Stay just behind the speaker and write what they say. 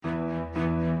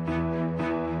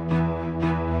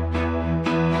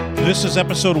This is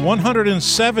episode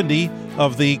 170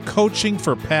 of the Coaching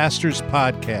for Pastors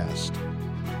podcast.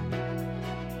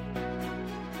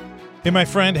 Hey, my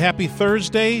friend, happy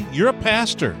Thursday. You're a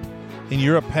pastor, and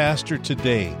you're a pastor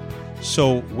today.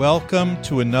 So welcome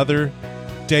to another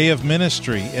day of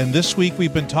ministry. And this week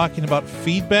we've been talking about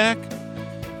feedback.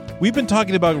 We've been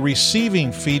talking about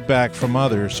receiving feedback from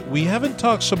others. We haven't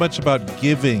talked so much about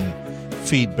giving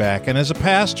feedback. And as a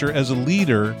pastor, as a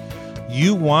leader,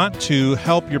 you want to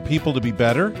help your people to be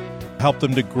better, help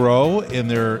them to grow in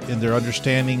their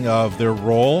understanding of their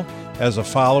role as a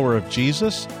follower of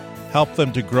Jesus, help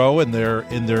them to grow in their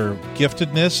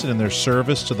giftedness and in their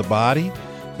service to the body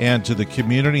and to the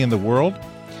community and the world.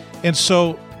 And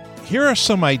so here are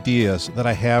some ideas that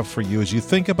I have for you as you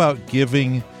think about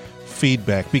giving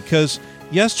feedback, because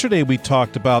yesterday we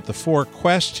talked about the 4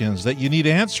 questions that you need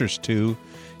answers to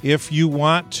if you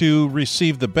want to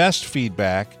receive the best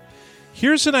feedback.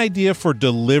 Here's an idea for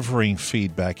delivering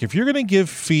feedback. If you're going to give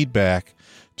feedback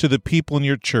to the people in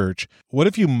your church, what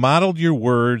if you modeled your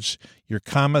words, your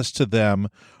comments to them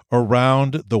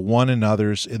around the one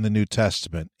another's in the New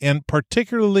Testament, and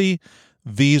particularly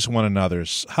these one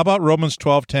another's? How about Romans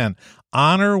 12:10?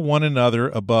 Honor one another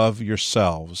above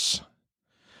yourselves.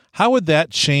 How would that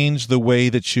change the way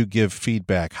that you give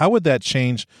feedback? How would that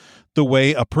change the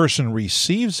way a person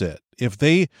receives it? If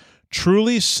they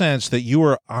truly sense that you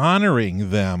are honoring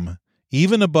them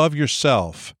even above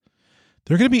yourself,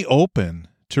 they're going to be open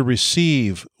to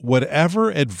receive whatever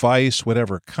advice,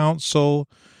 whatever counsel,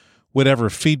 whatever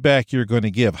feedback you're going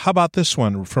to give. How about this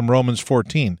one from Romans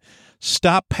 14?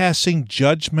 Stop passing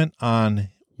judgment on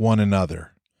one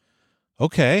another.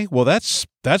 Okay, well, that's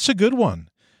a good one.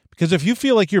 Because if you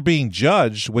feel like you're being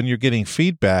judged when you're getting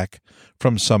feedback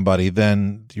from somebody,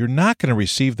 then you're not going to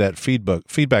receive that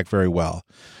feedback very well,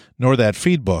 nor that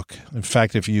feedbook. In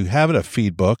fact, if you have a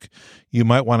feedbook, you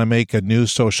might want to make a new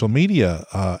social media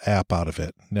app out of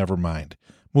it. Never mind.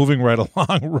 Moving right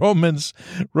along,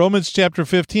 Romans chapter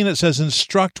 15, it says,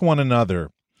 instruct one another.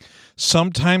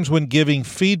 Sometimes when giving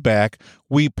feedback,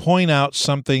 we point out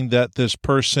something that this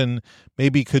person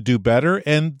maybe could do better,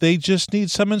 and they just need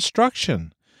some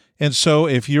instruction. And so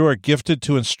if you are gifted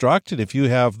to instruct, and if you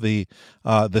have the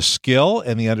skill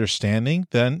and the understanding,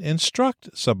 then instruct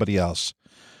somebody else.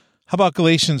 How about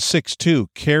Galatians 6:2?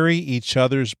 Carry each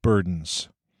other's burdens.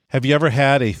 Have you ever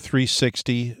had a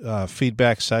 360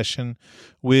 feedback session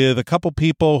with a couple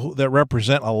people that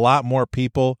represent a lot more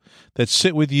people that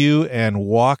sit with you and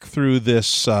walk through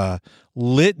this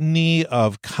litany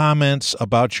of comments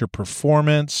about your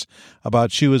performance,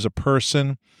 about you as a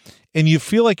person, and you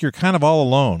feel like you're kind of all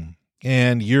alone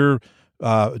and you're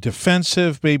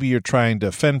defensive? Maybe you're trying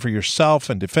to fend for yourself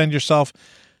and defend yourself.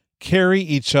 Carry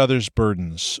each other's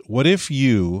burdens. What if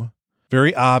you,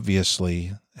 very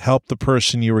obviously, help the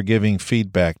person you were giving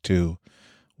feedback to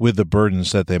with the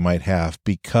burdens that they might have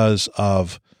because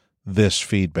of this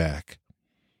feedback?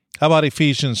 How about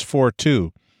Ephesians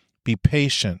 4:2? Be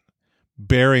patient,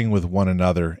 bearing with one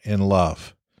another in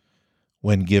love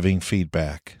when giving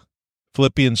feedback.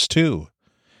 Philippians 2,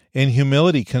 in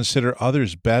humility consider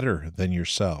others better than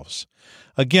yourselves.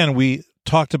 Again, we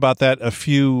talked about that a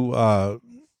few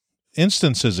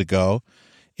instances ago.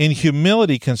 In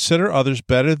humility, consider others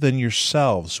better than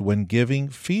yourselves when giving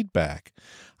feedback.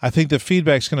 I think the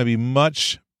feedback is going to be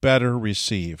much better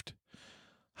received.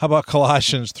 How about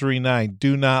Colossians 3:9?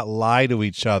 Do not lie to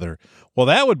each other. Well,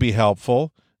 that would be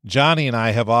helpful. Johnny and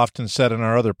I have often said in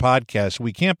our other podcasts,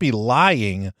 we can't be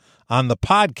lying on the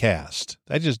podcast.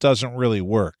 That just doesn't really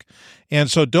work. And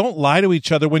so don't lie to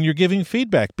each other when you're giving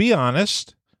feedback. Be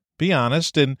honest. Be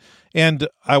honest. And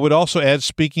I would also add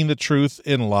speaking the truth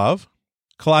in love.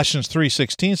 Colossians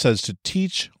 3:16 says to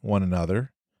teach one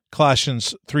another.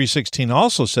 Colossians 3:16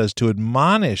 also says to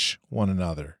admonish one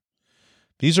another.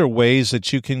 These are ways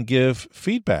that you can give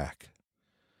feedback.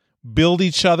 Build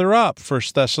each other up,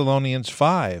 1 Thessalonians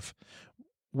 5.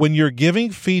 When you're giving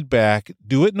feedback,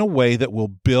 do it in a way that will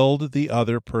build the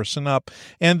other person up,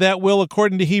 and that will,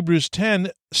 according to Hebrews 10,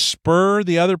 spur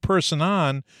the other person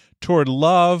on toward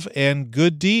love and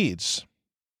good deeds.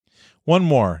 One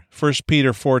more, 1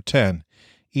 Peter 4:10.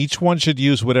 Each one should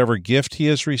use whatever gift he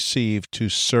has received to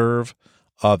serve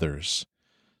others.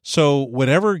 So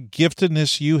whatever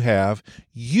giftedness you have,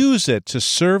 use it to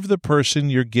serve the person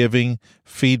you're giving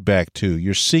feedback to.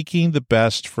 You're seeking the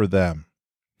best for them.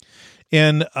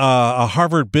 In a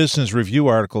Harvard Business Review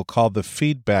article called The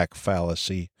Feedback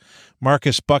Fallacy,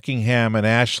 Marcus Buckingham and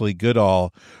Ashley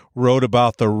Goodall wrote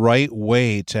about the right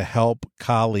way to help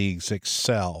colleagues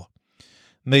excel.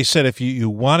 And they said, if you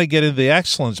want to get into the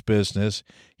excellence business,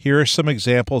 here are some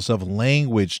examples of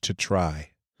language to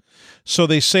try. So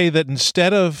they say that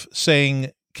instead of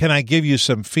saying, can I give you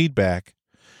some feedback,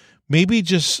 maybe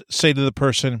just say to the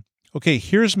person, okay,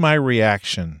 here's my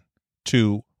reaction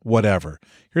to whatever.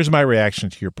 Here's my reaction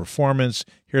to your performance.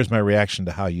 Here's my reaction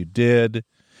to how you did.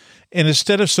 And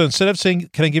instead of saying,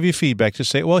 can I give you feedback,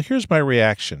 just say, well, here's my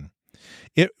reaction.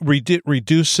 It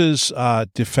reduces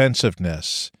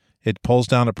defensiveness. It pulls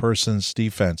down a person's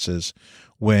defenses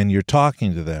when you're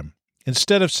talking to them.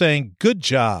 Instead of saying, good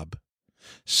job,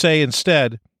 say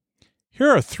instead, here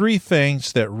are 3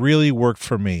 things that really worked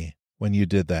for me when you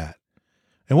did that.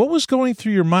 And what was going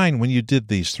through your mind when you did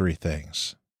these 3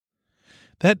 things?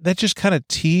 That just kind of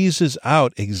teases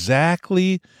out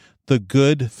exactly the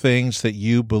good things that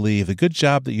you believe, the good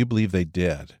job that you believe they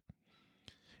did.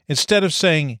 Instead of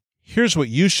saying, here's what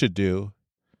you should do,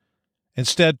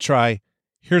 instead try,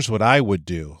 here's what I would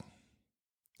do.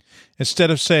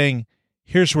 Instead of saying,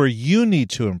 here's where you need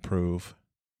to improve,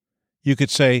 you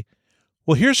could say,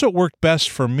 well, here's what worked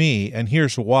best for me, and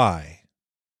here's why.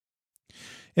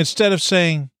 Instead of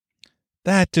saying,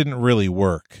 that didn't really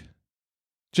work,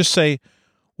 just say,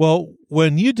 well,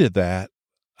 when you did that,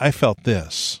 I felt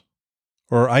this,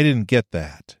 or I didn't get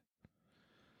that.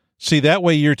 See, that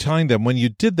way you're telling them, when you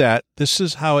did that, this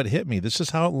is how it hit me. This is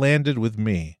how it landed with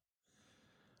me.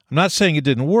 I'm not saying it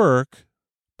didn't work,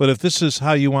 but if this is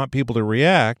how you want people to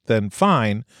react, then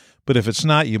fine. But if it's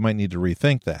not, you might need to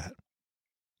rethink that.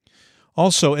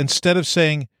 Also, instead of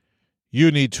saying,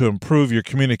 you need to improve your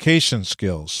communication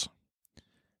skills,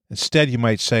 instead you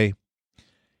might say,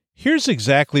 here's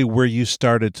exactly where you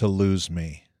started to lose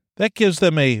me. That gives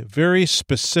them a very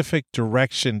specific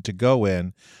direction to go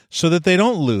in so that they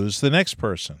don't lose the next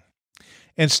person.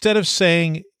 Instead of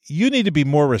saying, you need to be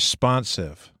more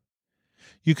responsive,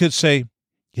 you could say,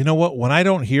 you know what, when I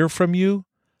don't hear from you,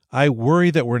 I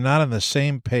worry that we're not on the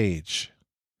same page.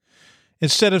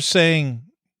 Instead of saying,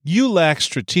 you lack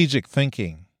strategic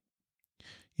thinking,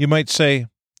 you might say,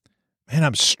 man,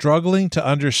 I'm struggling to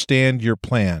understand your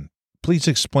plan. Please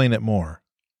explain it more.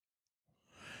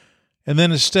 And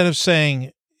then instead of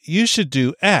saying, you should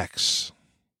do X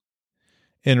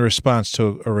in response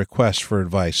to a request for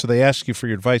advice. So they ask you for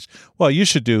your advice. Well, you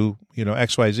should do,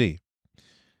 X, Y, Z.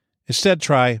 Instead,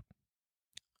 try,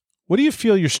 what do you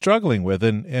feel you're struggling with?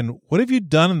 And what have you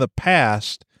done in the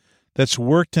past that's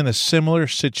worked in a similar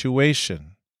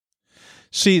situation?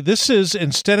 See, this is,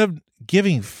 instead of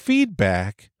giving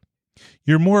feedback,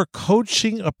 you're more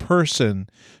coaching a person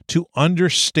to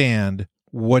understand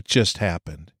what just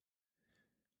happened.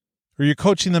 Or you're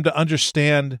coaching them to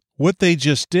understand what they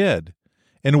just did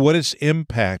and what its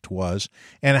impact was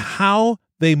and how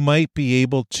they might be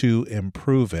able to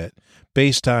improve it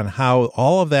based on how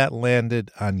all of that landed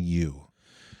on you.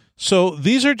 So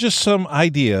these are just some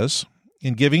ideas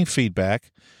in giving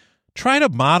feedback. Try to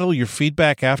model your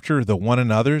feedback after the one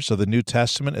another's of the New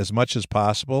Testament as much as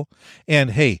possible.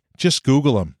 And hey, just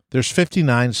Google them. There's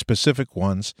 59 specific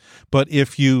ones, but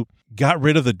if you got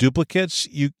rid of the duplicates,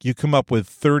 you come up with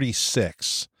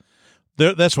 36.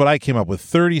 That's what I came up with,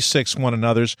 36 one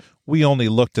another's. We only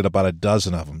looked at about a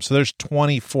dozen of them, so there's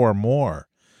 24 more.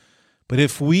 But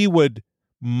if we would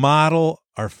model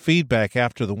our feedback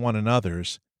after the one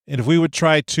another's, and if we would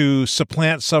try to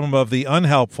supplant some of the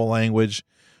unhelpful language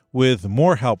with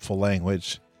more helpful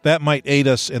language, that might aid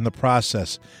us in the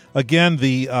process. Again,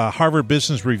 the Harvard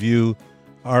Business Review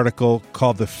article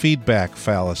called The Feedback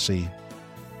Fallacy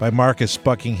by Marcus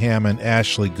Buckingham and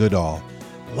Ashley Goodall.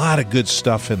 A lot of good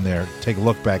stuff in there to take a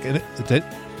look back. A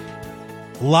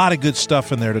lot of good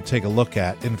stuff in there to take a look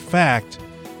at. In fact,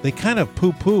 they kind of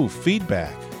poo-poo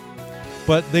feedback,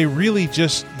 but they really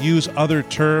just use other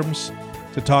terms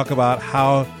to talk about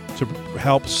how to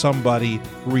help somebody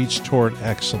reach toward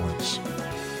excellence.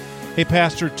 Hey,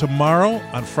 Pastor, tomorrow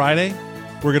on Friday,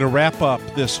 we're going to wrap up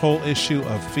this whole issue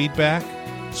of feedback.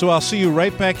 So I'll see you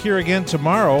right back here again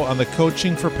tomorrow on the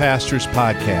Coaching for Pastors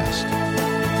podcast.